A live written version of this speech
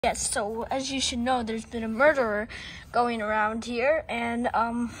Yes, so as you should know, there's been a murderer going around here, and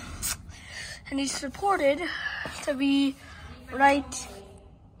he's reported to be right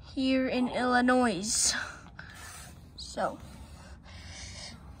here in Illinois. So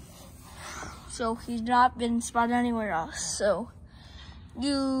he's not been spotted anywhere else. So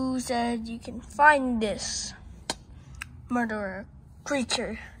you said you can find this murderer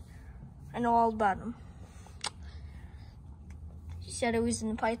creature. I know all about him. He said it was in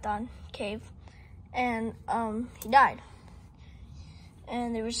the Python cave, and he died.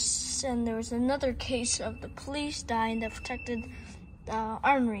 And there was another case of the police dying that protected the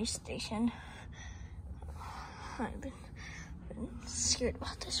armory station. I've been scared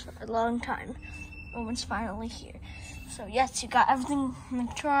about this for a long time. Moment's finally here. So yes, you got everything in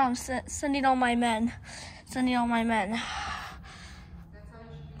control. I'm sending all my men.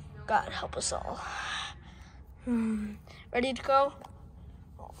 God help us all. Ready to go?